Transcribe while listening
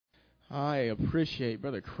I appreciate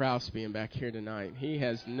Brother Krause being back here tonight. He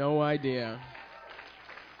has no idea.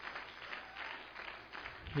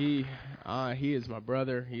 He is my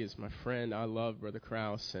brother. He is my friend. I love Brother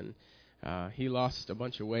Krause, and he lost a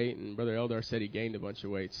bunch of weight, and Brother Eldar said he gained a bunch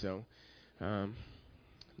of weight. So, I'm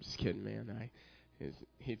just kidding, man.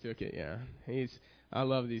 He took it. Yeah, I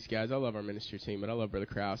love these guys. I love our ministry team, but I love Brother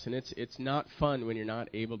Krause, and it's not fun when you're not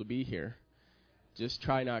able to be here. Just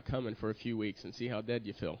try not coming for a few weeks and see how dead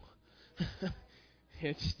you feel.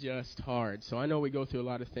 It's just hard. So I know we go through a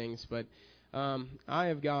lot of things, but I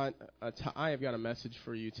have got a message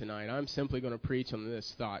for you tonight. I'm simply going to preach on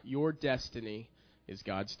this thought: your destiny is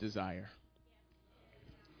God's desire.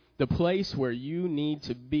 The place where you need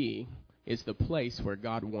to be is the place where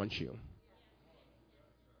God wants you.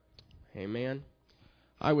 Amen.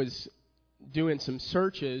 I was doing some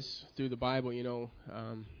searches through the Bible. You know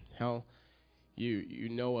how you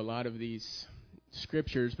know a lot of these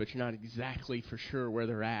scriptures, but you're not exactly for sure where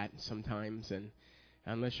they're at sometimes, and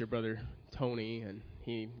unless your brother Tony, and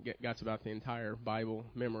he got about the entire Bible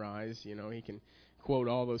memorized, you know, he can quote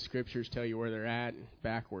all those scriptures, tell you where they're at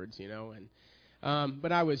backwards, you know. And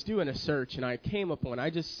but I was doing a search, and I came up one. I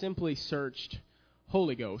just simply searched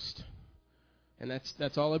Holy Ghost, and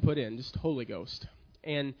that's all I put in, just Holy Ghost.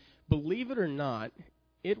 And believe it or not,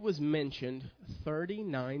 it was mentioned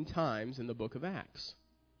 39 times in the book of Acts.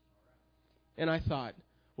 And I thought,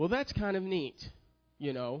 well, that's kind of neat,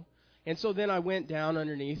 you know. And so then I went down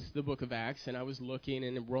underneath the book of Acts, and I was looking,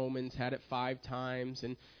 and Romans had it 5 times,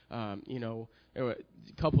 and, you know, a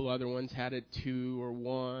couple other ones had it 2 or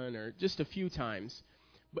 1 or just a few times.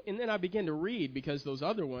 And then I began to read, because those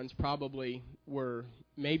other ones probably were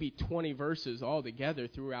maybe 20 verses altogether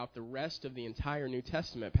throughout the rest of the entire New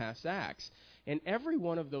Testament past Acts. And every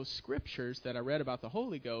one of those scriptures that I read about the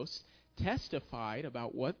Holy Ghost testified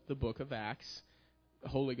about what the book of Acts, the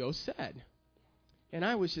Holy Ghost, said. And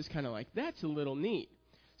I was just kind of like, that's a little neat.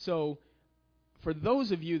 So for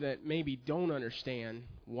those of you that maybe don't understand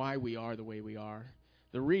why we are the way we are,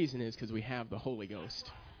 the reason is because we have the Holy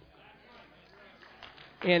Ghost.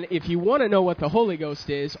 And if you want to know what the Holy Ghost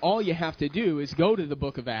is, all you have to do is go to the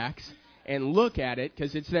book of Acts and look at it,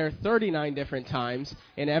 because it's there 39 different times.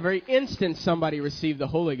 In every instance somebody received the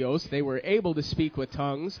Holy Ghost, they were able to speak with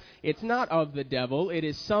tongues. It's not of the devil. It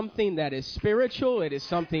is something that is spiritual. It is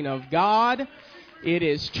something of God. It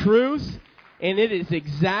is truth. And it is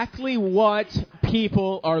exactly what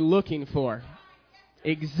people are looking for.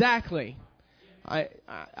 Exactly. I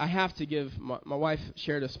have to give, my wife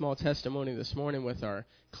shared a small testimony this morning with our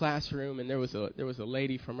classroom, and there was a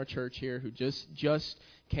lady from our church here who just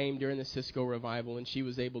came during the Cisco revival, and she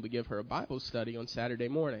was able to give her a Bible study on Saturday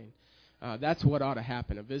morning. That's what ought to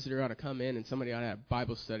happen. A visitor ought to come in, and somebody ought to have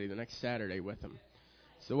Bible study the next Saturday with them.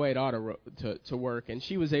 It's the way it ought to work. And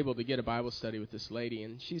she was able to get a Bible study with this lady,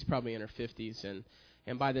 and she's probably in her 50s,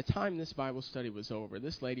 and by the time this Bible study was over,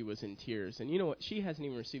 this lady was in tears. And you know what? She hasn't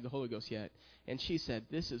even received the Holy Ghost yet. And she said,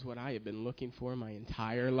 this is what I have been looking for my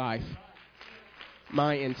entire life.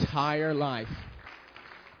 My entire life.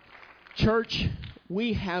 Church,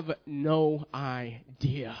 we have no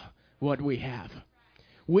idea what we have.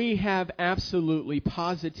 We have absolutely,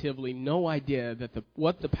 positively no idea that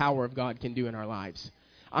what the power of God can do in our lives.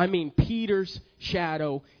 I mean, Peter's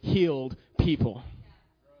shadow healed people.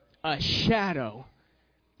 A shadow.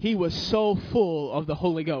 He was so full of the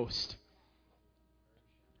Holy Ghost.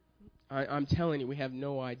 I'm telling you, we have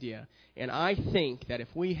no idea. And I think that if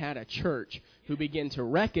we had a church who began to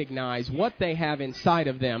recognize what they have inside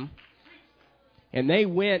of them, and they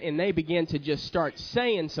went and they began to just start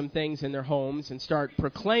saying some things in their homes and start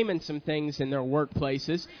proclaiming some things in their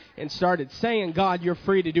workplaces and started saying, God, you're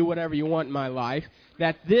free to do whatever you want in my life,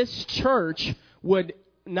 that this church would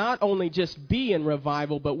not only just be in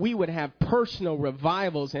revival, but we would have personal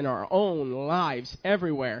revivals in our own lives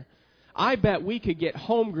everywhere. I bet we could get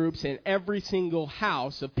home groups in every single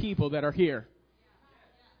house of people that are here.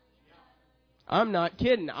 I'm not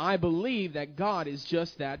kidding. I believe that God is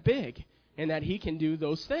just that big and that He can do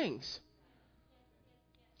those things.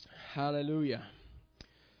 Hallelujah.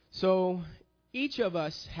 So each of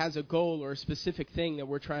us has a goal or a specific thing that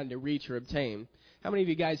we're trying to reach or obtain. How many of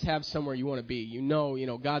you guys have somewhere you want to be? You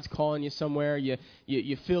know, God's calling you somewhere. You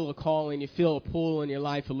feel a calling. You feel a pull in your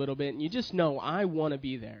life a little bit. And you just know, I want to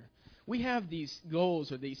be there. We have these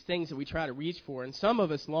goals or these things that we try to reach for. And some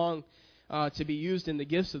of us long to be used in the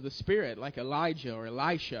gifts of the Spirit, like Elijah or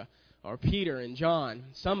Elisha or Peter and John.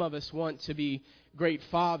 Some of us want to be great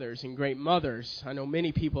fathers and great mothers. I know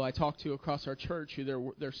many people I talk to across our church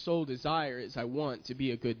who their sole desire is, I want to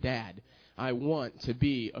be a good dad. I want to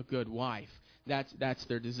be a good wife. That's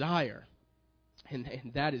their desire.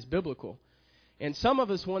 and that is biblical. And some of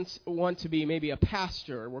us want to be maybe a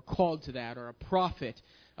pastor, or we're called to that, or a prophet.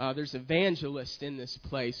 There's evangelists in this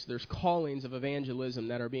place. There's callings of evangelism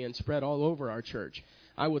that are being spread all over our church.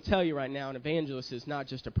 I will tell you right now, an evangelist is not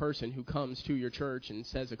just a person who comes to your church and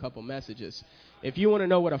says a couple messages. If you want to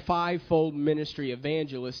know what a fivefold ministry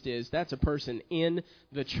evangelist is, that's a person in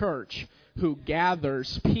the church who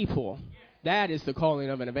gathers people. That is the calling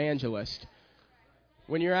of an evangelist.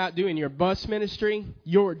 When you're out doing your bus ministry,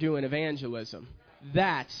 you're doing evangelism.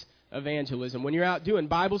 That's evangelism. When you're out doing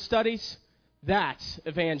Bible studies, that's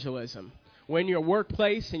evangelism. When you're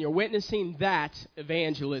workplace and you're witnessing, that's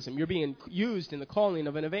evangelism. You're being used in the calling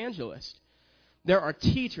of an evangelist. There are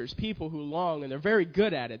teachers, people who long, and they're very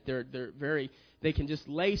good at it. They can just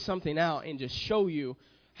lay something out and just show you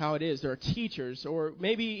how it is. There are teachers, or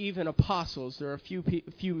maybe even apostles. There are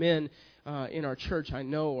a few men in our church I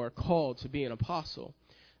know are called to be an apostle.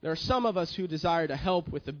 There are some of us who desire to help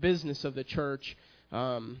with the business of the church.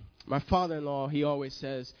 My father-in-law, he always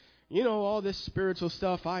says, you know, all this spiritual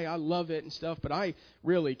stuff, I love it and stuff, but I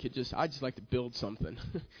really I just like to build something.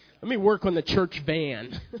 Let me work on the church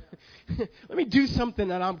van. Let me do something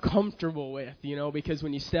that I'm comfortable with, you know, because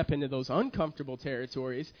when you step into those uncomfortable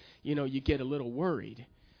territories, you know, you get a little worried.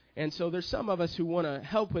 And so there's some of us who want to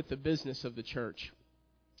help with the business of the church.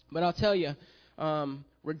 But I'll tell you,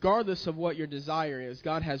 regardless of what your desire is,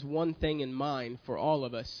 God has one thing in mind for all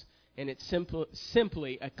of us, and it's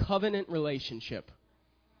simply a covenant relationship.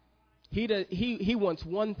 He wants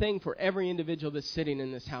one thing for every individual that's sitting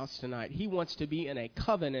in this house tonight. He wants to be in a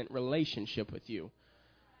covenant relationship with you.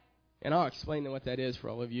 And I'll explain what that is for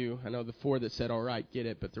all of you. I know the four that said, all right, get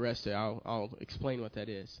it, but the rest of it, I'll explain what that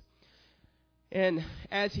is. And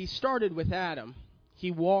as he started with Adam,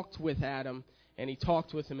 he walked with Adam, and he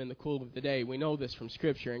talked with him in the cool of the day. We know this from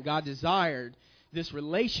Scripture. And God desired this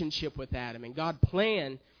relationship with Adam. And God's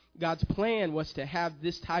plan was to have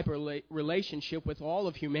this type of relationship with all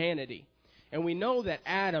of humanity. And we know that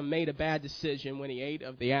Adam made a bad decision when he ate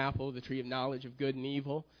of the apple, the tree of knowledge of good and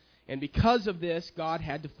evil. And because of this, God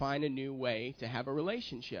had to find a new way to have a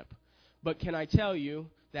relationship. But can I tell you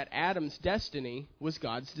that Adam's destiny was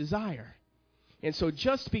God's desire? And so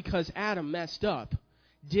just because Adam messed up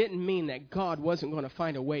didn't mean that God wasn't going to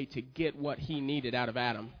find a way to get what he needed out of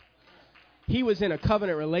Adam. He was in a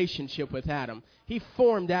covenant relationship with Adam. He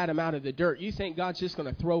formed Adam out of the dirt. You think God's just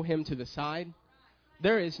going to throw him to the side?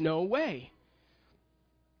 There is no way.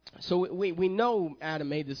 So we know Adam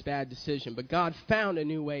made this bad decision, but God found a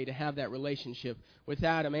new way to have that relationship with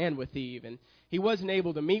Adam and with Eve. And he wasn't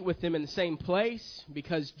able to meet with them in the same place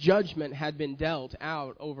because judgment had been dealt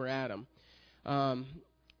out over Adam.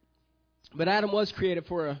 But Adam was created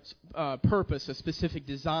for a purpose, a specific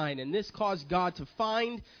design, and this caused God to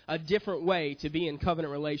find a different way to be in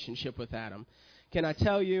covenant relationship with Adam. Can I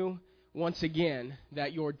tell you once again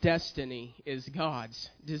that your destiny is God's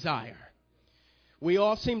desire? We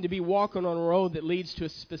all seem to be walking on a road that leads to a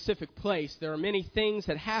specific place. There are many things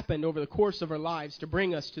that happened over the course of our lives to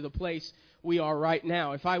bring us to the place we are right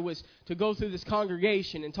now. If I was to go through this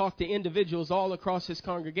congregation and talk to individuals all across this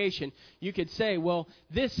congregation, you could say, well,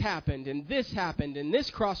 this happened, and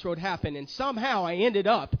this crossroad happened, and somehow I ended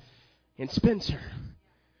up in Spencer.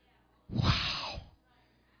 Wow.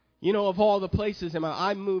 You know, of all the places,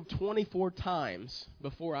 I moved 24 times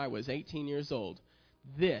before I was 18 years old.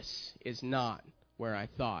 This is not where I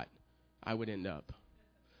thought I would end up.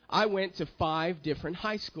 I went to 5 different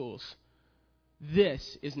high schools.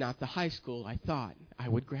 This is not the high school I thought I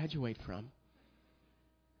would graduate from.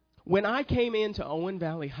 When I came into Owen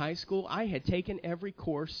Valley High School, I had taken every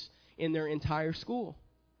course in their entire school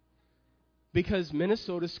because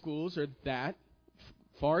Minnesota schools are that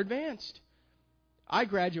far advanced. I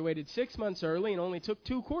graduated 6 months early and only took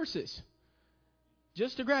 2 courses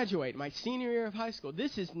just to graduate my senior year of high school.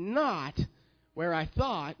 This is not where I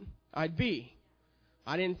thought I'd be.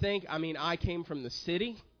 I came from the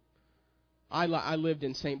city. I lived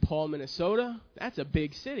in St. Paul, Minnesota. That's a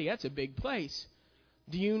big city. That's a big place.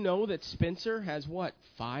 Do you know that Spencer has,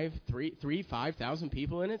 5,000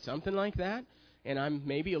 people in it? Something like that. And I'm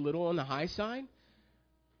maybe a little on the high side.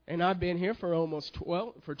 And I've been here for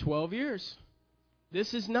 12 years.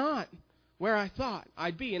 This is not where I thought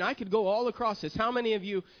I'd be. And I could go all across this. How many of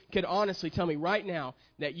you could honestly tell me right now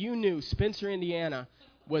that you knew Spencer, Indiana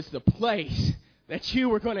was the place that you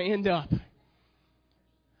were going to end up?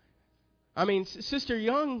 Sister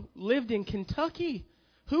Young lived in Kentucky.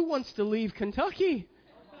 Who wants to leave Kentucky?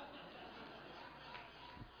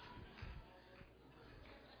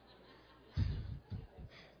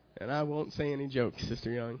 And I won't say any jokes, Sister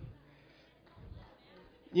Young.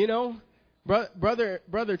 You know,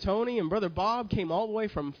 Brother Tony and Brother Bob came all the way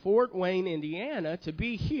from Fort Wayne, Indiana, to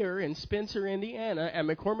be here in Spencer, Indiana, at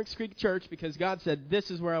McCormick's Creek Church because God said, "This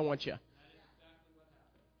is where I want you."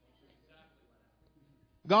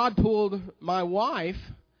 God pulled my wife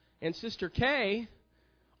and Sister Kay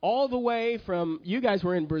all the way from, you guys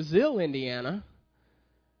were in Brazil, Indiana,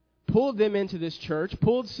 pulled them into this church,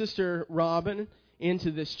 pulled Sister Robin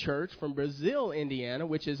into this church from Brazil, Indiana,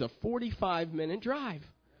 which is a 45-minute drive.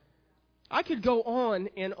 I could go on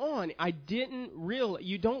and on.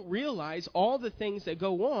 You don't realize all the things that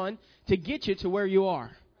go on to get you to where you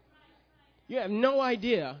are. You have no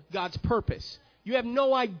idea God's purpose. You have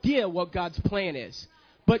no idea what God's plan is.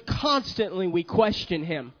 But constantly we question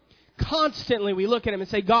Him. Constantly we look at Him and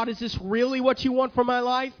say, "God, is this really what you want for my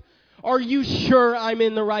life? Are you sure I'm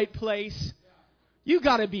in the right place?" You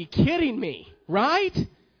got to be kidding me, right?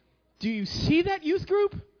 Do you see that youth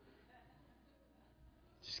group?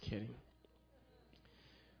 Just kidding.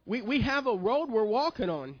 We have a road we're walking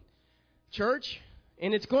on, church,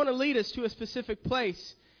 and it's going to lead us to a specific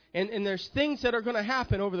place. And there's things that are going to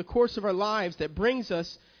happen over the course of our lives that brings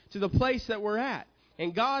us to the place that we're at.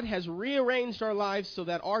 And God has rearranged our lives so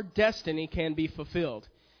that our destiny can be fulfilled.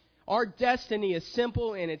 Our destiny is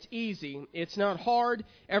simple and it's easy. It's not hard.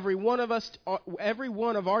 Every one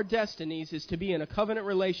of our destinies is to be in a covenant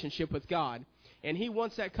relationship with God. And He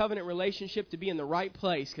wants that covenant relationship to be in the right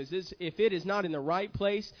place. Because if it is not in the right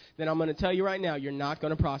place, then I'm going to tell you right now, you're not going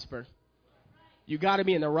to prosper. You got to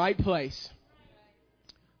be in the right place.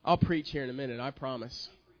 I'll preach here in a minute, I promise.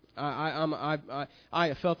 I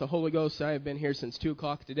have felt the Holy Ghost. I have been here since 2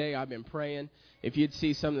 o'clock today. I've been praying. If you'd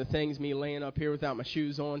see some of the things, me laying up here without my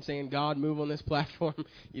shoes on, saying, "God, move on this platform,"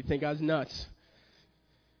 you'd think I was nuts.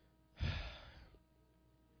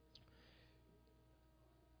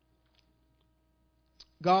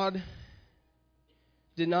 God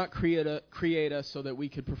did not create us so that we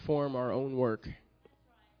could perform our own work.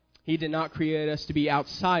 He did not create us to be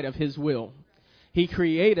outside of His will. He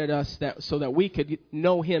created us so that we could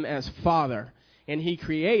know Him as Father. And He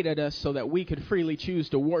created us so that we could freely choose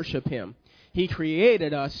to worship Him. He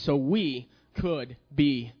created us so we could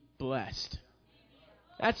be blessed.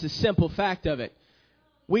 That's the simple fact of it.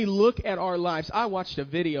 We look at our lives. I watched a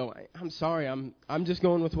video. I'm sorry, I'm just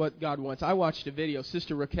going with what God wants. I watched a video.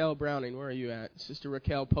 Sister Raquel Browning, where are you at? Sister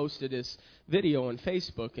Raquel posted this video on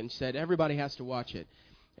Facebook and said everybody has to watch it.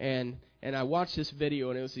 And I watched this video,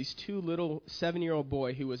 and it was these two little 7-year-old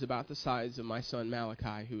boy who was about the size of my son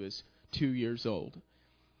Malachi, who is 2 years old.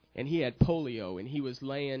 And he had polio, and he was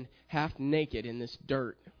laying half naked in this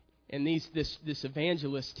dirt. And this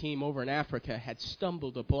evangelist team over in Africa had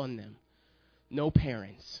stumbled upon them. No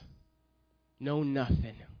parents. No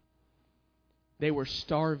nothing. They were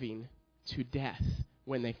starving to death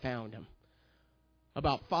when they found him.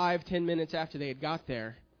 About 5-10 minutes after they had got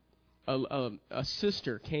there, a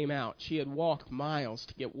sister came out. She had walked miles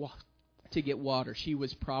to get water. She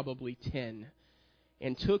was probably 10.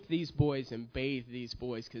 And took these boys and bathed these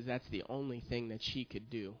boys because that's the only thing that she could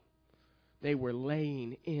do. They were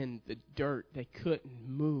laying in the dirt. They couldn't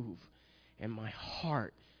move. And my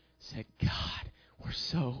heart said, God, we're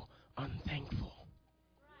so unthankful.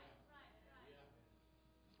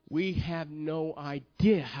 We have no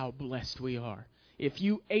idea how blessed we are. If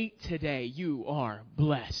you ate today, you are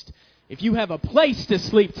blessed. If you have a place to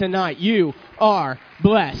sleep tonight, you are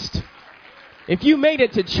blessed. If you made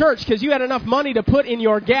it to church because you had enough money to put in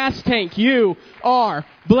your gas tank, you are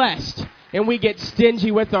blessed. And we get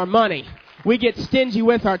stingy with our money. We get stingy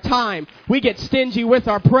with our time. We get stingy with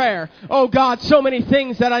our prayer. Oh God, so many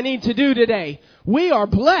things that I need to do today. We are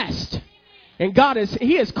blessed. And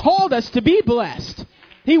He has called us to be blessed.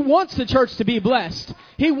 He wants the church to be blessed.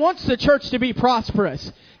 He wants the church to be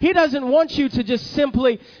prosperous. He doesn't want you to just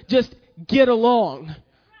simply get along.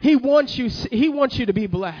 He wants you to be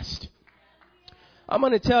blessed. I'm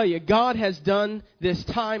going to tell you, God has done this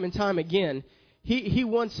time and time again. He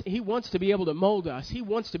wants to be able to mold us. He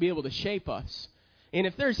wants to be able to shape us. And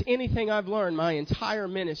if there's anything I've learned my entire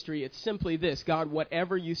ministry, it's simply this: God,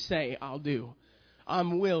 whatever you say, I'll do.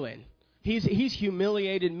 I'm willing. He's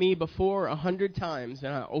humiliated me before 100 times.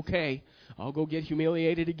 And I'll go get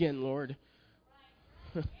humiliated again, Lord.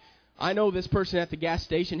 I know this person at the gas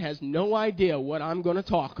station has no idea what I'm going to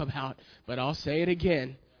talk about, but I'll say it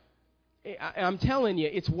again. I'm telling you,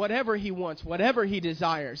 it's whatever He wants, whatever He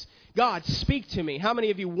desires. God, speak to me. How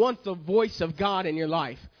many of you want the voice of God in your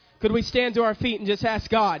life? Could we stand to our feet and just ask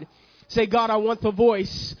God? Say, God, I want the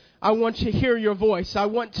voice. I want to hear your voice. I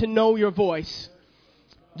want to know your voice.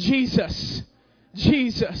 Jesus.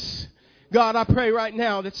 God, I pray right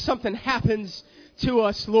now that something happens to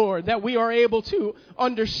us, Lord, that we are able to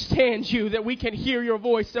understand you, that we can hear your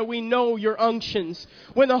voice, that we know your unctions.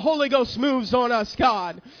 When the Holy Ghost moves on us,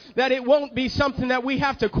 God, that it won't be something that we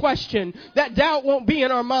have to question, that doubt won't be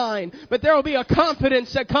in our mind, but there will be a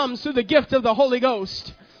confidence that comes through the gift of the Holy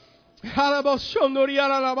Ghost. In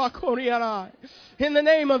the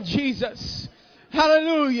name of Jesus.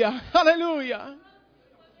 Hallelujah. Hallelujah.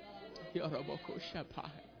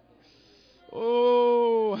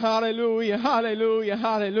 Oh, hallelujah, hallelujah,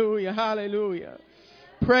 hallelujah, hallelujah.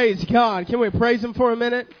 Praise God. Can we praise Him for a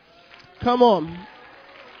minute? Come on.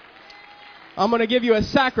 I'm going to give you a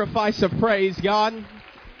sacrifice of praise, God.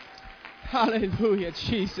 Hallelujah,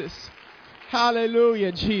 Jesus.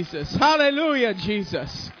 Hallelujah, Jesus. Hallelujah,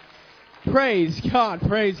 Jesus. Praise God,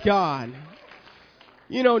 praise God.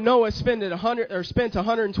 You know, Noah spent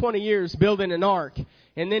 120 years building an ark,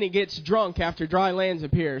 and then he gets drunk after dry land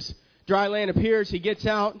appears. Dry land appears, he gets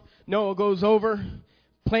out, Noah goes over,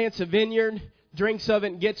 plants a vineyard, drinks of it,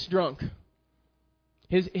 and gets drunk.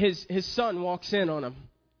 His son walks in on him,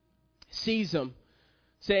 sees him.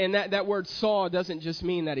 Saying that word saw doesn't just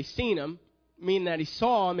mean that he seen him, mean that he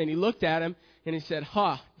saw him and he looked at him and he said,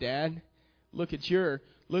 "Ha, Dad, look at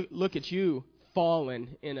you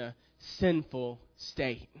fallen in a sinful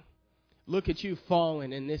state. Look at you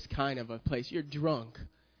fallen in this kind of a place. You're drunk."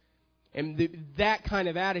 And that kind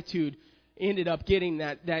of attitude ended up getting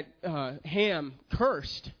that Ham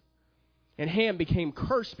cursed. And Ham became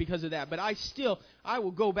cursed because of that. But I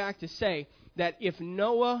will go back to say that if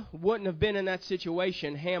Noah wouldn't have been in that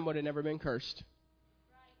situation, Ham would have never been cursed.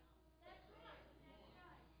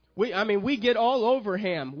 We get all over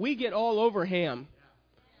Ham. We get all over Ham.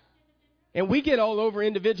 And we get all over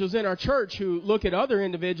individuals in our church who look at other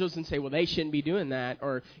individuals and say, well, they shouldn't be doing that.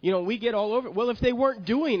 Or, we get all over. Well, if they weren't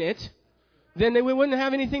doing it, then we wouldn't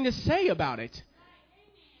have anything to say about it.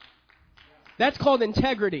 That's called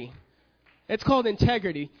integrity. It's called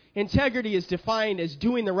integrity. Integrity is defined as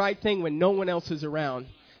doing the right thing when no one else is around.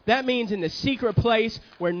 That means in the secret place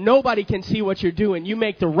where nobody can see what you're doing, you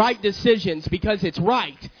make the right decisions because it's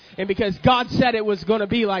right and because God said it was going to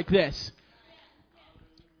be like this.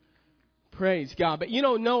 Praise God. But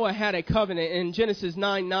Noah had a covenant in Genesis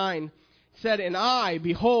 9:9. Said, "And I,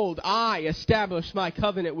 behold, I established my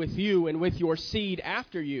covenant with you and with your seed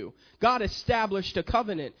after you." God established a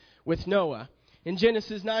covenant with Noah. In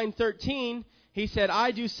Genesis 9:13, he said,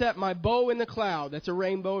 "I do set my bow in the cloud." That's a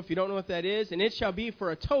rainbow if you don't know what that is. "And it shall be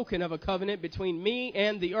for a token of a covenant between me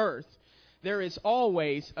and the earth." There is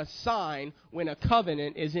always a sign when a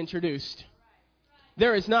covenant is introduced.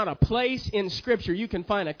 There is not a place in Scripture you can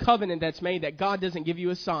find a covenant that's made that God doesn't give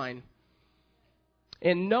you a sign.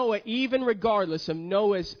 And Noah, even regardless of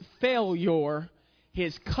Noah's failure,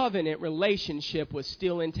 his covenant relationship was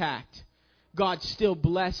still intact. God still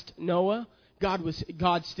blessed Noah.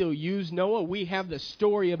 God still used Noah. We have the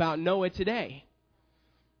story about Noah today.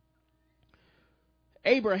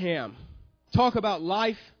 Abraham, talk about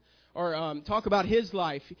life, or talk about his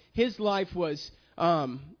life. His life was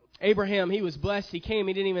Abraham. He was blessed. He came.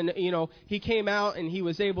 He didn't even, he came out and he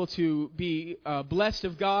was able to be blessed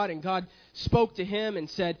of God. And God spoke to him and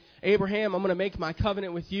said, "Abraham, I'm going to make my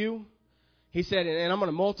covenant with you." He said, "And I'm going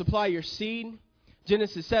to multiply your seed."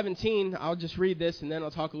 Genesis 17, I'll just read this and then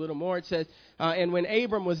I'll talk a little more. It says, "And when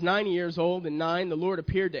Abram was 90 years old and 9, the Lord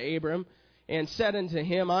appeared to Abram and said unto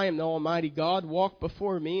him, I am the Almighty God. Walk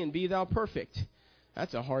before me and be thou perfect."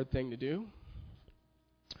 That's a hard thing to do.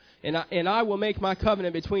 And I will make my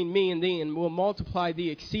covenant between me and thee, and will multiply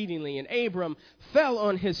thee exceedingly." And Abram fell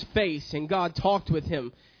on his face, and God talked with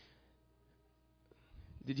him.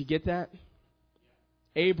 Did you get that?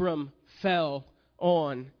 Abram fell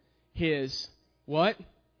on his what?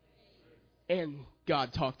 And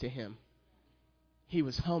God talked to him. He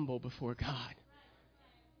was humble before God.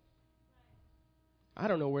 I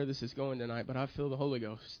don't know where this is going tonight, but I feel the Holy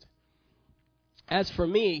Ghost. "As for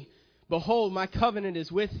me, behold, my covenant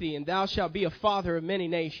is with thee, and thou shalt be a father of many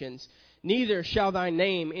nations. Neither shall thy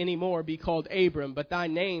name any more be called Abram, but thy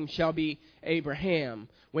name shall be Abraham."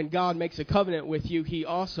 When God makes a covenant with you, He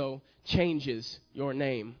also changes your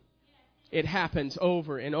name. It happens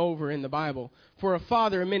over and over in the Bible. "For a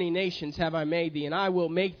father of many nations have I made thee, and I will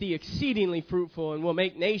make thee exceedingly fruitful, and will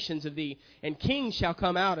make nations of thee, and kings shall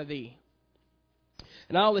come out of thee.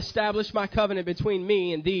 And I'll establish my covenant between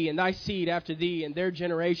me and thee and thy seed after thee and their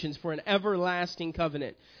generations for an everlasting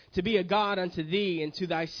covenant, to be a God unto thee and to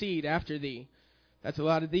thy seed after thee." That's a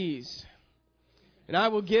lot of these. "And I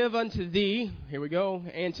will give unto thee," here we go,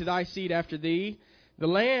 "and to thy seed after thee, the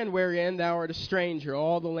land wherein thou art a stranger,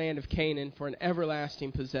 all the land of Canaan, for an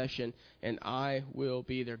everlasting possession, and I will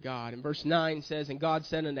be their God." And verse 9 says, "And God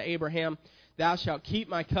said unto Abraham, Thou shalt keep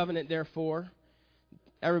my covenant, therefore.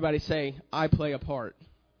 Everybody say, I play a part.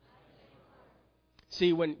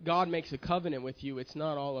 See, when God makes a covenant with you, it's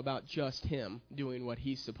not all about just Him doing what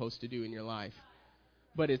He's supposed to do in your life.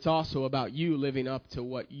 But it's also about you living up to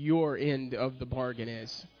what your end of the bargain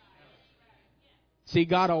is. See,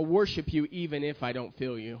 God, I'll worship you even if I don't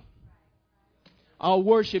feel you. I'll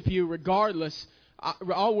worship you regardless.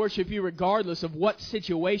 I'll worship you regardless of what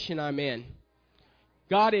situation I'm in.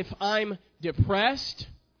 God, if I'm depressed,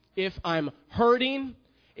 if I'm hurting,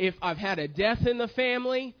 if I've had a death in the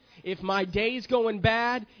family, if my day's going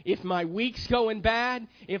bad, if my week's going bad,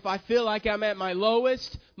 if I feel like I'm at my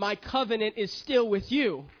lowest, my covenant is still with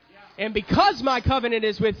you. And because my covenant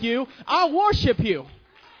is with you, I'll worship you.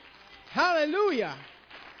 Hallelujah.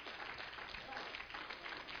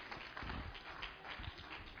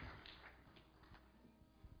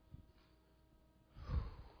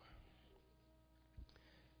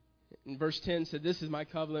 In verse 10 said, This is my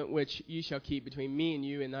covenant which ye shall keep between me and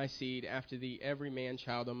you and thy seed. After thee every man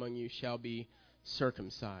child among you shall be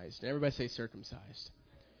circumcised. And everybody say circumcised.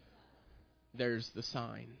 There's the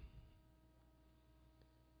sign.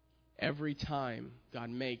 Every time God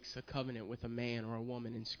makes a covenant with a man or a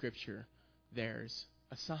woman in Scripture, there's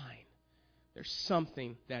a sign. There's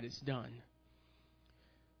something that is done.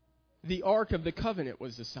 The Ark of the Covenant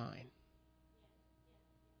was the sign.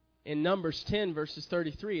 In Numbers 10, verses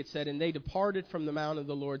 33, it said, And they departed from the mount of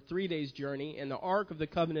the Lord 3 days' journey, and the ark of the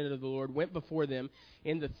covenant of the Lord went before them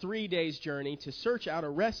in the 3 days' journey to search out a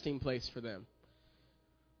resting place for them.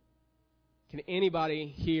 Can anybody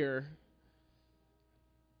here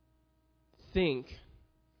think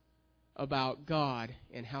about God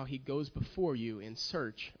and how He goes before you in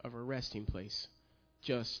search of a resting place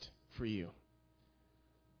just for you?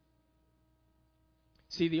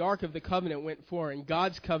 See, the Ark of the Covenant went forward, and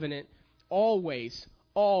God's covenant always,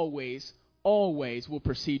 always, always will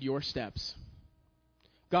precede your steps.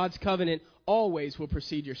 God's covenant always will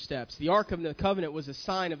precede your steps. The Ark of the Covenant was a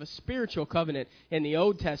sign of a spiritual covenant in the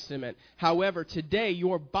Old Testament. However, today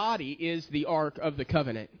your body is the Ark of the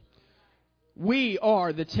Covenant. We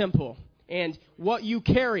are the temple, and what you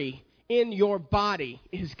carry in your body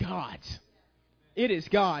is God's. It is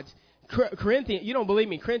God's. Corinthians, you don't believe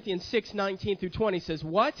me, Corinthians 6:19 through 20 says,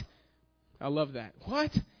 what? I love that.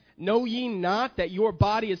 What? Know ye not that your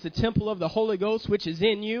body is the temple of the Holy Ghost, which is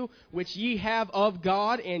in you, which ye have of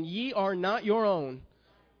God, and ye are not your own?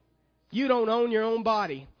 You don't own your own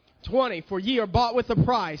body. 20, for ye are bought with a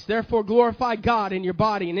price. Therefore glorify God in your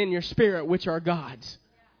body and in your spirit, which are God's.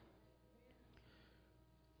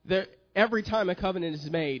 Every time a covenant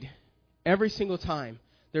is made, every single time,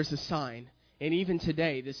 there's a sign. And even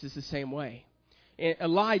today, this is the same way. And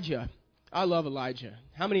Elijah, I love Elijah.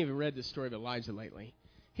 How many have read the story of Elijah lately?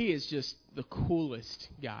 He is just the coolest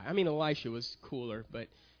guy. I mean, Elisha was cooler, but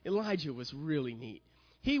Elijah was really neat.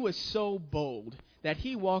 He was so bold that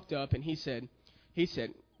he walked up and he said,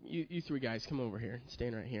 you three guys, come over here.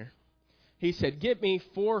 Stand right here. He said, get me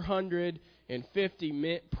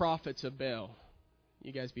 450 prophets of Baal.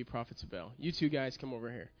 You guys be prophets of Baal. You two guys, come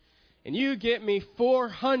over here. And you get me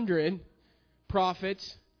 400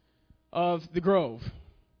 prophets of the grove.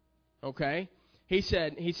 Okay? He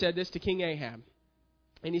said this to King Ahab.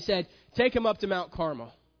 And he said, take him up to Mount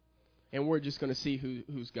Carmel. And we're just going to see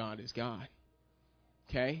whose God is God.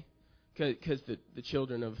 Okay? Because the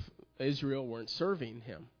children of Israel weren't serving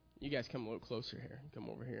him. You guys come a little closer here. Come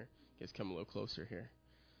over here. You guys come a little closer here.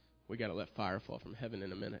 We got to let fire fall from heaven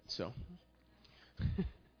in a minute. So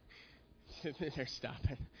they're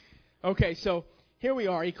stopping. Okay, so here we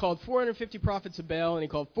are. He called 450 prophets of Baal, and he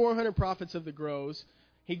called 400 prophets of the groves.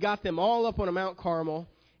 He got them all up on a Mount Carmel,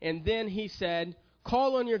 and then he said,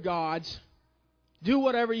 call on your gods, do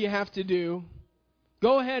whatever you have to do,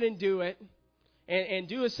 go ahead and do it, and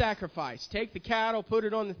do a sacrifice. Take the cattle, put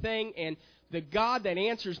it on the thing, and the God that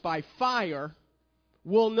answers by fire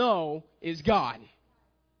will know is God.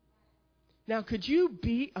 Now, could you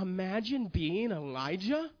imagine being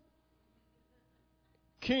Elijah?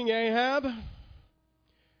 King Ahab,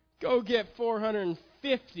 go get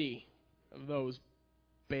 450 of those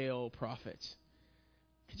Baal prophets.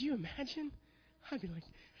 Could you imagine? I'd be like,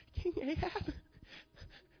 King Ahab,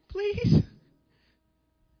 please.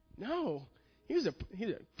 No. He's a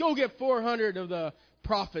go get 400 of the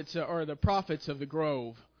prophets or the prophets of the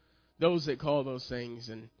grove, those that call those things,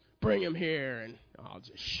 and bring them here, and I'll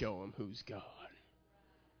just show them who's God.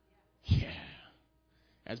 Yeah.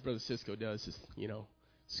 As Brother Cisco does, his,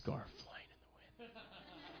 scarf flying in the wind.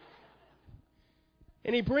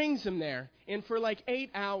 And he brings them there. And for like 8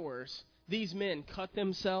 hours, these men cut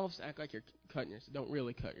themselves. Act like you're cutting yourself. Don't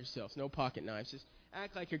really cut yourselves. No pocket knives. Just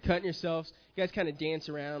act like you're cutting yourselves. You guys kind of dance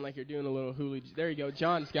around like you're doing a little hula. There you go.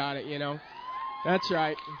 John's got it, That's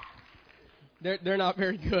right. They're not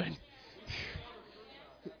very good.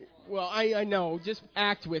 Well, I know. Just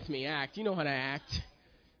act with me. Act. You know how to act.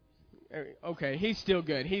 Okay, he's still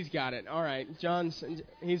good. He's got it. All right.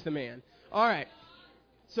 He's the man. All right.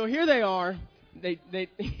 So here they are. They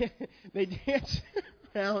they dance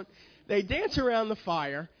around. They dance around the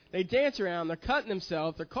fire. They dance around. They're cutting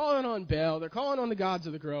themselves. They're calling on Baal. They're calling on the gods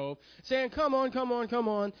of the grove, saying, "Come on, come on, come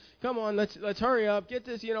on, come on. Let's hurry up. Get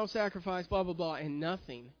this, sacrifice. Blah blah blah." And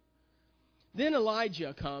nothing. Then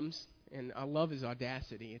Elijah comes, and I love his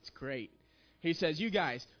audacity. It's great. He says, "You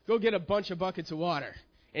guys, go get a bunch of buckets of water,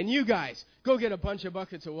 and you guys, go get a bunch of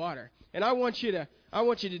buckets of water, and I want you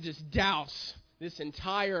to just douse this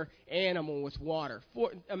entire animal with water.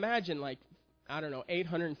 Imagine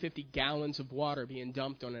 850 gallons of water being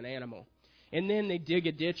dumped on an animal. And then they dig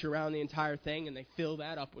a ditch around the entire thing, and they fill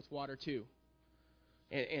that up with water too.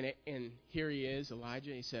 And here he is,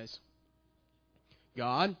 Elijah. He says,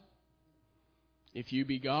 "God, if you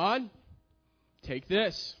be God, take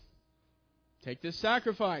this. Take this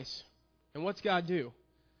sacrifice." And what's God do?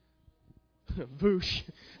 Boosh.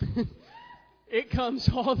 It comes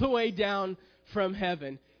all the way down from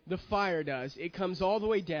heaven. The fire does. It comes all the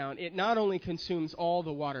way down. It not only consumes all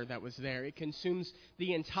the water that was there, it consumes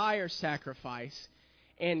the entire sacrifice.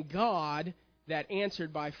 And God that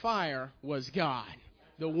answered by fire was God,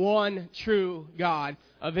 the one true God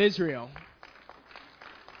of Israel.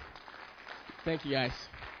 Thank you, guys.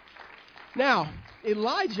 Now,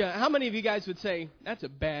 Elijah, how many of you guys would say, that's a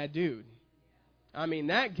bad dude? I mean,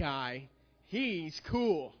 that guy, he's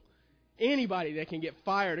cool. Anybody that can get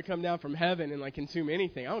fire to come down from heaven and consume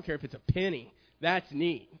anything, I don't care if it's a penny, that's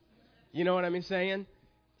neat. You know what I'm saying?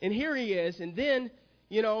 And here he is, and then,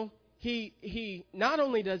 he not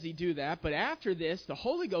only does he do that, but after this, the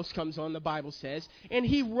Holy Ghost comes on, the Bible says, and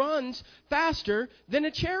he runs faster than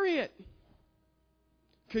a chariot.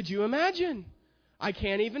 Could you imagine? I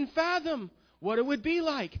can't even fathom what it would be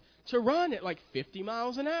like to run at 50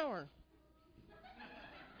 miles an hour.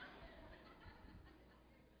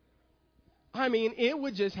 I mean, it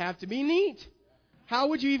would just have to be neat. How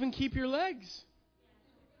would you even keep your legs?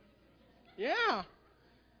 Yeah.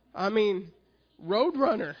 I mean,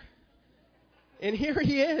 Roadrunner. And here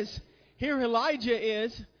he is. Here Elijah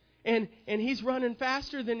is. And he's running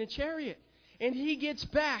faster than a chariot. And he gets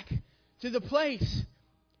back to the place.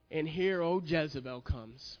 And here old Jezebel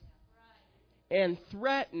comes. And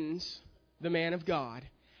threatens the man of God.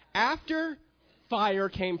 After fire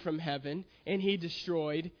came from heaven and he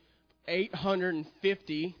destroyed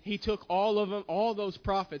 850. He took all of them, all those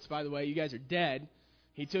prophets, by the way, you guys are dead.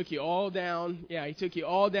 He took you all down. Yeah, he took you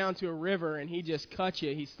all down to a river and he just cut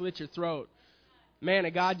you. He slit your throat. Man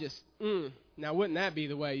of God just, Now, wouldn't that be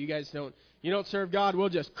the way? You don't serve God,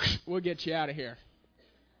 we'll get you out of here.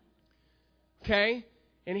 Okay?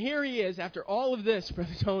 And here he is after all of this,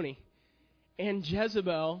 Brother Tony. And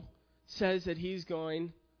Jezebel says that she's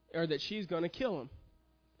going to kill him.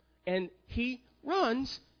 And he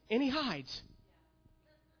runs and he hides.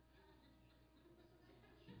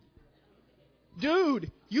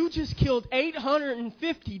 Dude, you just killed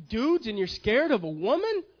 850 dudes and you're scared of a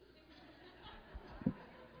woman?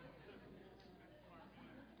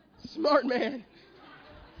 Smart man.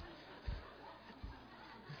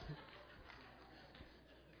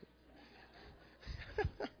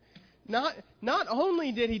 Not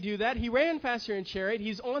only did he do that, he ran faster in chariot.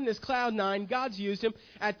 He's on this cloud 9. God's used him.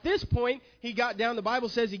 At this point, he got down. The Bible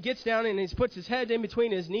says he gets down and he puts his head in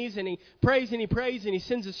between his knees and he prays and he prays and he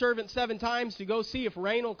sends a servant 7 times to go see if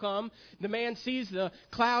rain will come. The man sees the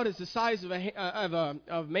cloud as the size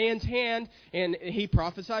of man's hand and he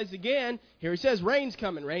prophesies again. Here he says, rain's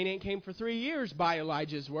coming. Rain ain't came for 3 years by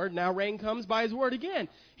Elijah's word. Now rain comes by his word again.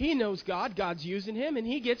 He knows God. God's using him and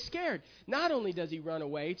he gets scared. Not only does he run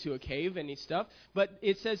away to a cave and stuff, but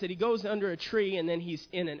it says that he goes under a tree and then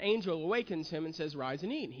an angel awakens him and says, rise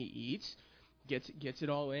and eat. And he eats, gets it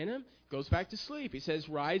all in him, goes back to sleep. He says,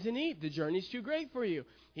 rise and eat. The journey's too great for you.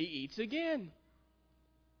 He eats again.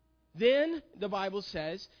 Then the Bible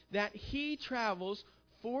says that he travels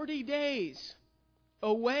 40 days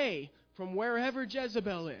away from wherever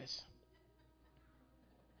Jezebel is.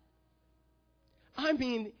 I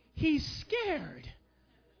mean, he's scared.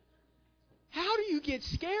 How do you get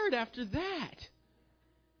scared after that?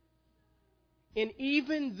 And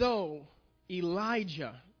even though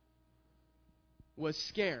Elijah was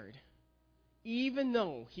scared, even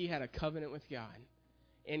though he had a covenant with God,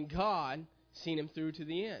 and God seen him through to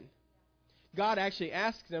the end, God actually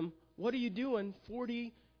asked him, what are you doing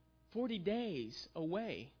 40 days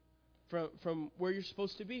away from where you're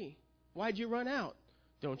supposed to be? Why'd you run out?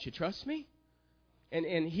 Don't you trust me?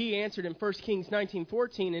 And he answered in 1 Kings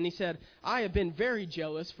 19:14, and he said, I have been very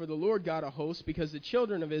jealous for the Lord God of hosts, because the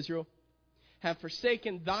children of Israel have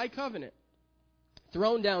forsaken thy covenant,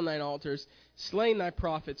 thrown down thine altars, slain thy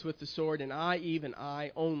prophets with the sword, and I, even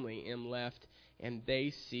I only, am left, and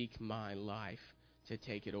they seek my life to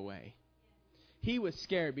take it away. He was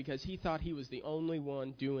scared because he thought he was the only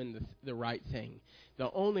one doing the right thing,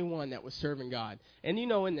 the only one that was serving God. And you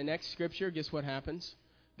know, in the next scripture, guess what happens?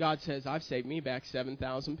 God says, I've saved me back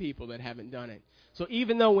 7,000 people that haven't done it. So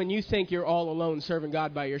even though when you think you're all alone serving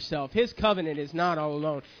God by yourself, His covenant is not all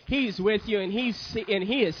alone. He's with you, and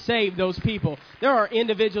He has saved those people. There are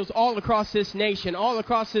individuals all across this nation, all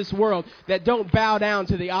across this world, that don't bow down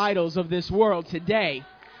to the idols of this world today.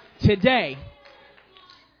 Today.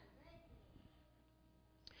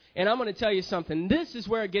 And I'm going to tell you something. This is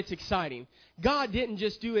where it gets exciting. God didn't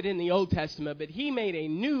just do it in the Old Testament, but He made a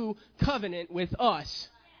new covenant with us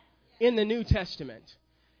in the New Testament.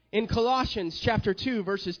 In Colossians chapter 2,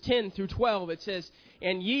 verses 10 through 12, it says,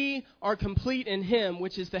 And ye are complete in Him,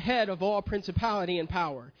 which is the head of all principality and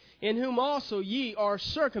power, in whom also ye are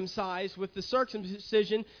circumcised with the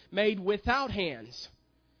circumcision made without hands,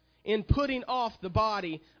 in putting off the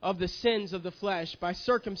body of the sins of the flesh by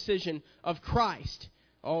circumcision of Christ.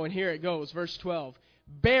 Oh, and here it goes, verse 12.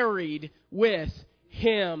 Buried with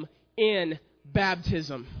Him in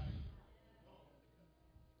baptism,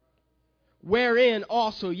 wherein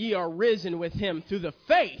also ye are risen with Him through the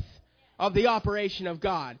faith of the operation of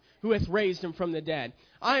God, who hath raised Him from the dead.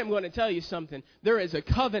 I am going to tell you something. There is a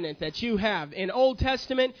covenant that you have. In Old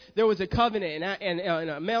Testament, there was a covenant, and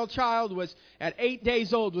a male child was at 8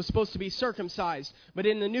 days old was supposed to be circumcised. But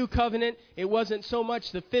in the new covenant, it wasn't so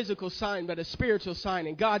much the physical sign, but a spiritual sign.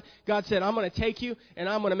 And God said, I'm going to take you, and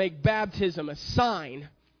I'm going to make baptism a sign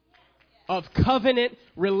of covenant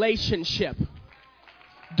relationship.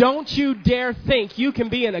 Don't you dare think you can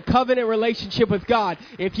be in a covenant relationship with God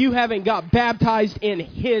if you haven't got baptized in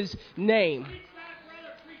His name.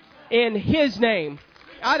 In His name.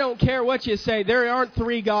 I don't care what you say. There aren't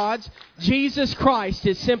three gods. Jesus Christ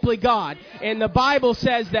is simply God. And the Bible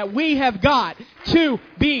says that we have got to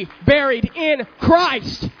be buried in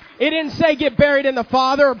Christ. It didn't say get buried in the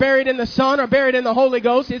Father or buried in the Son or buried in the Holy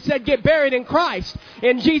Ghost. It said get buried in Christ.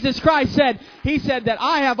 And Jesus Christ said, He said that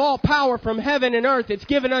I have all power from heaven and earth. It's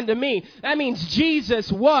given unto me. That means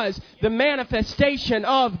Jesus was the manifestation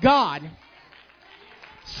of God.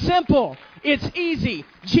 Simple. It's easy.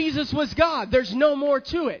 Jesus was God. There's no more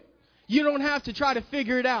to it. You don't have to try to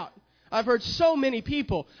figure it out. I've heard so many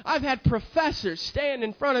people. I've had professors stand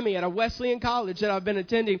in front of me at a Wesleyan college that I've been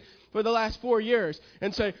attending for the last 4 years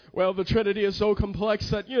and say, well, the Trinity is so complex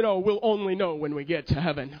that, we'll only know when we get to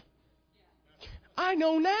heaven. I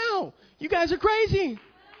know now. You guys are crazy.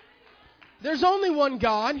 There's only one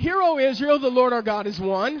God. Hear, O Israel, the Lord our God is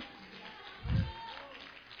one.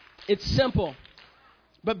 It's simple.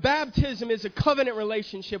 But baptism is a covenant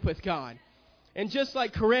relationship with God. And just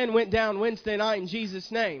like Corinne went down Wednesday night in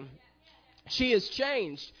Jesus' name, she has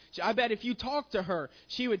changed. I bet if you talk to her,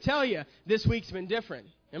 she would tell you this week's been different.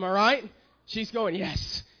 Am I right? She's going,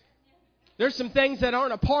 yes. There's some things that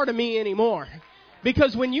aren't a part of me anymore.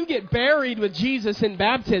 Because when you get buried with Jesus in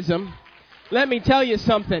baptism, let me tell you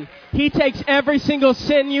something. He takes every single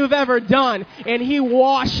sin you've ever done and He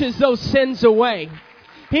washes those sins away.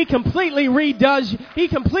 He completely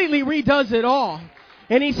redoes it all.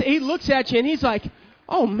 And he looks at you and He's like,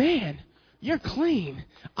 oh man, you're clean.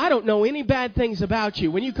 I don't know any bad things about you.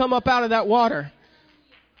 When you come up out of that water.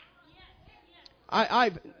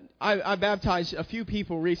 I baptized a few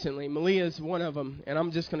people recently. Malia's one of them, and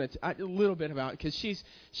I'm just going to a little bit about it because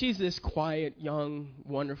she's this quiet, young,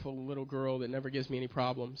 wonderful little girl that never gives me any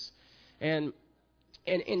problems, and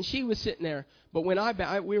she was sitting there. But when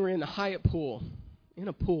we were in the Hyatt pool,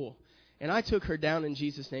 and I took her down in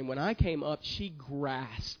Jesus' name. When I came up, she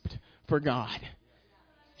grasped for God.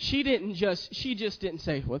 She just didn't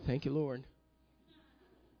say, well, thank you, Lord.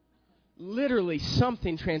 Literally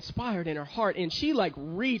something transpired in her heart, and she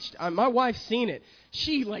reached. My wife's seen it.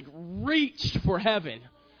 She reached for heaven.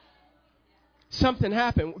 Something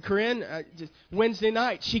happened. Corinne, Wednesday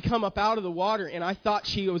night, she come up out of the water, and I thought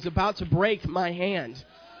she was about to break my hand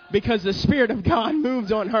because the Spirit of God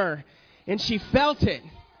moved on her, and she felt it.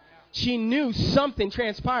 She knew something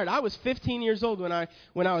transpired. I was 15 years old when I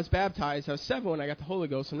was baptized. I was 7 when I got the Holy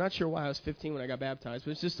Ghost. I'm not sure why I was 15 when I got baptized,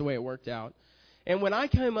 but it's just the way it worked out. And when I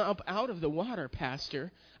came up out of the water,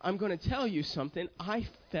 Pastor, I'm going to tell you something. I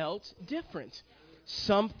felt different.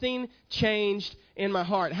 Something changed in my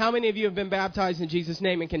heart. How many of you have been baptized in Jesus'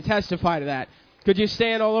 name and can testify to that? Could you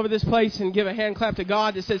stand all over this place and give a hand clap to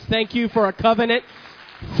God that says, thank you for a covenant.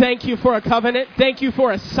 Thank you for a covenant. Thank you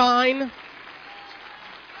for a sign.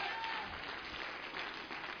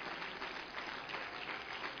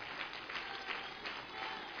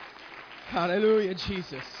 Hallelujah,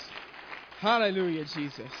 Jesus. Hallelujah,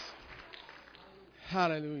 Jesus.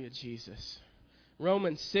 Hallelujah, Jesus.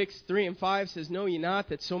 Romans 6:3-5 says, know ye not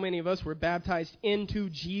that so many of us were baptized into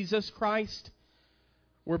Jesus Christ?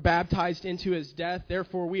 We're baptized into his death.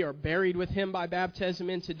 Therefore, we are buried with him by baptism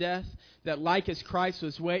into death, that like as Christ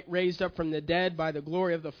was raised up from the dead by the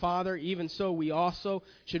glory of the Father, even so we also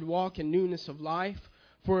should walk in newness of life.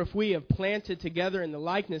 For if we have planted together in the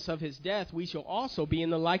likeness of his death, we shall also be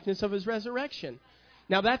in the likeness of his resurrection.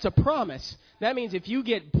 Now that's a promise. That means if you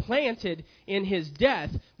get planted in his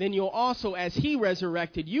death, then you'll also, as he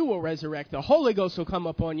resurrected, you will resurrect. The Holy Ghost will come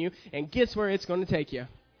upon you, and guess where it's going to take you?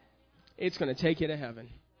 It's going to take you to heaven.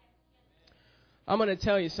 I'm going to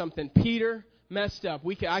tell you something. Peter messed up.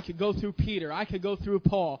 I could go through Peter. I could go through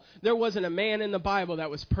Paul. There wasn't a man in the Bible that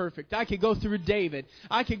was perfect. I could go through David.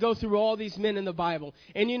 I could go through all these men in the Bible.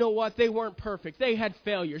 And you know what? They weren't perfect. They had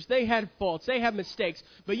failures. They had faults. They had mistakes.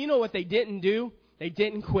 But you know what they didn't do? They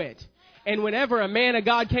didn't quit. And whenever a man of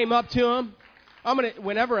God came up to him,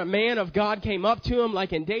 whenever a man of God came up to him,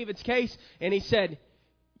 like in David's case, and he said,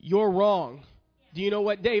 you're wrong. Do you know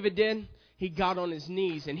what David did? He got on his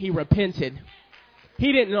knees and he repented.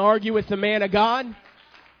 He didn't argue with the man of God.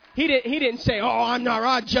 He didn't say, I'm not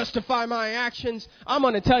right, justify my actions. I'm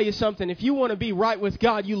going to tell you something. If you want to be right with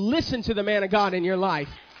God, you listen to the man of God in your life,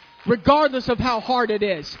 regardless of how hard it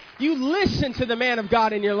is. You listen to the man of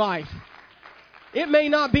God in your life. It may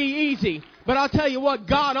not be easy, but I'll tell you what,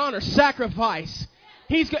 God honors sacrifice.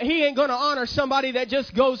 He ain't going to honor somebody that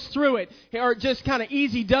just goes through it or just kind of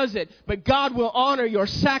easy does it, but God will honor your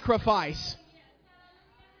sacrifice.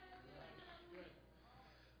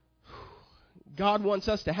 God wants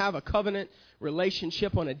us to have a covenant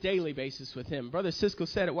relationship on a daily basis with him. Brother Cisco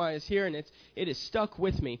said it while I was here, and it is stuck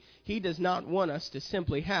with me. He does not want us to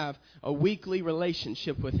simply have a weekly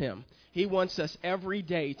relationship with him. He wants us every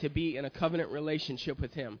day to be in a covenant relationship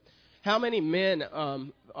with him. How many men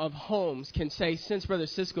of homes can say, since Brother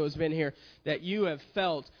Cisco has been here, that you have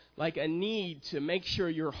felt like a need to make sure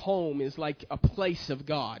your home is like a place of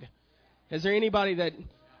God? Is there anybody that...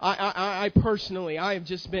 I personally, I have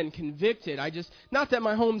just been convicted. Not that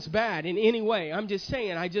my home's bad in any way. I'm just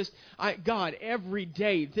saying, God, every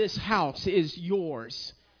day this house is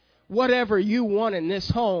yours. Whatever you want in this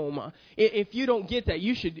home, if you don't get that,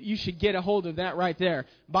 you should get a hold of that right there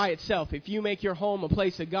by itself. If you make your home a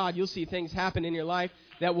place of God, you'll see things happen in your life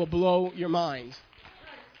that will blow your mind.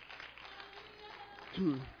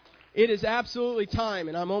 It is absolutely time,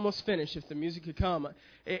 and I'm almost finished if the music could come.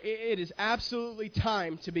 It is absolutely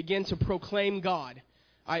time to begin to proclaim God.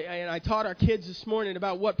 I taught our kids this morning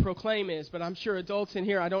about what proclaim is, but I'm sure adults in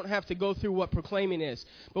here, I don't have to go through what proclaiming is.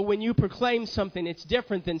 But when you proclaim something, it's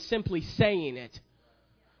different than simply saying it.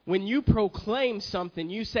 When you proclaim something,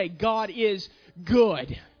 you say, God is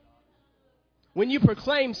good. When you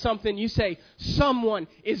proclaim something, you say, someone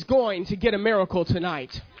is going to get a miracle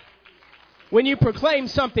tonight. When you proclaim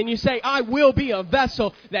something, you say, I will be a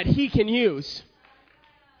vessel that he can use.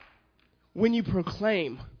 When you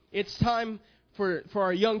proclaim, it's time for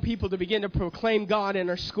our young people to begin to proclaim God in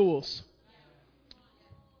our schools.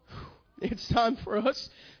 It's time for us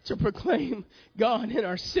to proclaim God in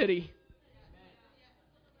our city.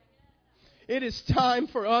 It is time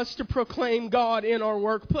for us to proclaim God in our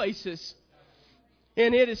workplaces.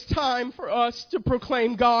 And it is time for us to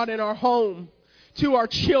proclaim God in our home, to our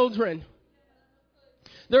children.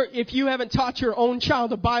 If you haven't taught your own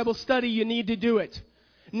child a Bible study, you need to do it.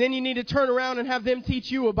 And then you need to turn around and have them teach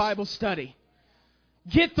you a Bible study.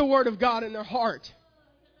 Get the Word of God in their heart.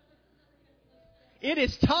 It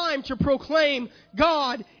is time to proclaim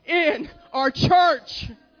God in our church.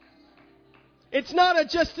 It's not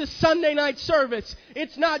just a Sunday night service.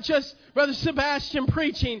 It's not just Brother Sebastian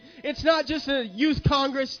preaching. It's not just a youth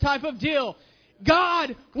congress type of deal.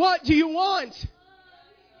 God, what do you want?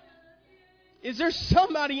 Is there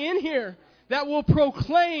somebody in here that will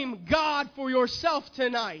proclaim God for yourself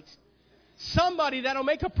tonight? Somebody that'll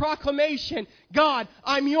make a proclamation. God,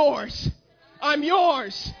 I'm yours. I'm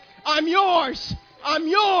yours. I'm yours. I'm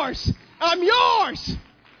yours. I'm yours.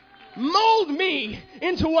 Mold me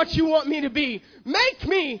into what you want me to be. Make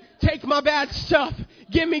me take my bad stuff.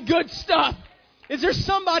 Give me good stuff. Is there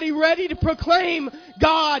somebody ready to proclaim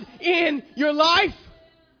God in your life?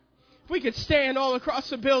 we could stand all across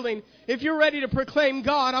the building. If you're ready to proclaim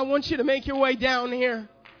God, I want you to make your way down here.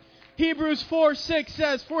 Hebrews 4:6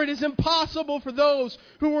 says, "For it is impossible for those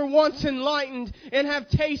who were once enlightened and have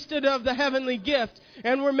tasted of the heavenly gift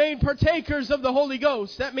and were made partakers of the Holy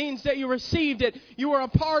Ghost." That means that you received it. You were a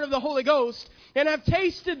part of the Holy Ghost and have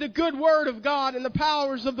tasted the good word of God and the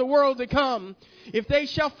powers of the world to come. If they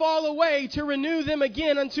shall fall away, to renew them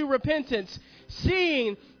again unto repentance,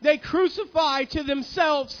 seeing they crucify to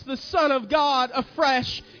themselves the Son of God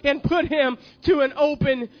afresh and put him to an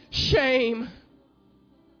open shame.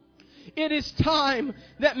 It is time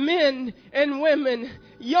that men and women,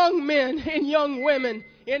 young men and young women,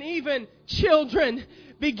 and even children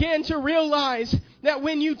begin to realize that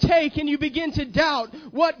when you take and you begin to doubt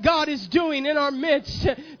what God is doing in our midst,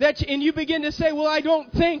 and you begin to say, well, I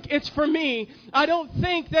don't think it's for me. I don't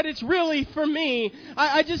think that it's really for me.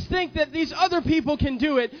 I just think that these other people can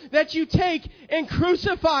do it. That you take and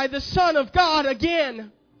crucify the Son of God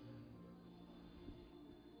again.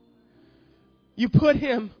 You put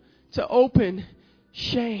him to open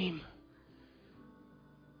shame.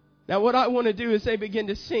 Now what I want to do as they begin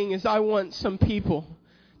to sing is I want some people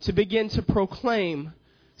to begin to proclaim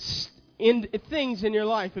things in your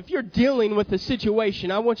life. If you're dealing with a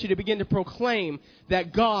situation, I want you to begin to proclaim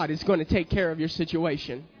that God is going to take care of your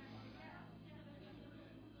situation.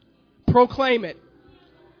 Proclaim it.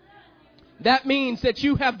 That means that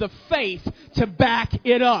you have the faith to back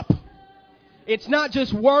it up. It's not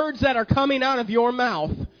just words that are coming out of your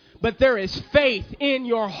mouth, but there is faith in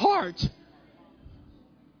your heart.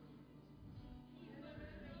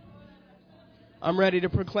 I'm ready to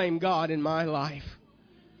proclaim God in my life.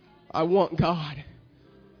 I want God.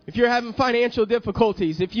 If you're having financial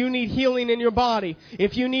difficulties, if you need healing in your body,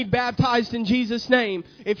 if you need baptized in Jesus' name,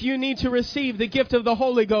 if you need to receive the gift of the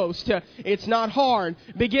Holy Ghost, it's not hard.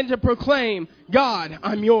 Begin to proclaim, God,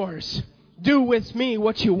 I'm yours. Do with me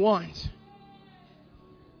what you want.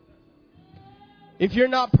 If you're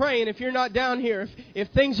not praying, if you're not down here, if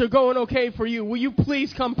things are going okay for you, will you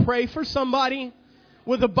please come pray for somebody?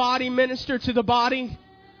 Will the body minister to the body?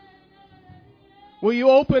 Will you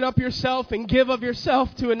open up yourself and give of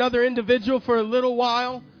yourself to another individual for a little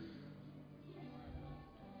while?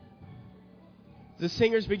 The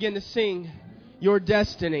singers begin to sing, your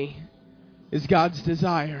destiny is God's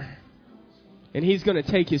desire. And He's going to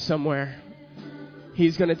take you somewhere.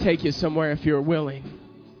 He's going to take you somewhere if you're willing.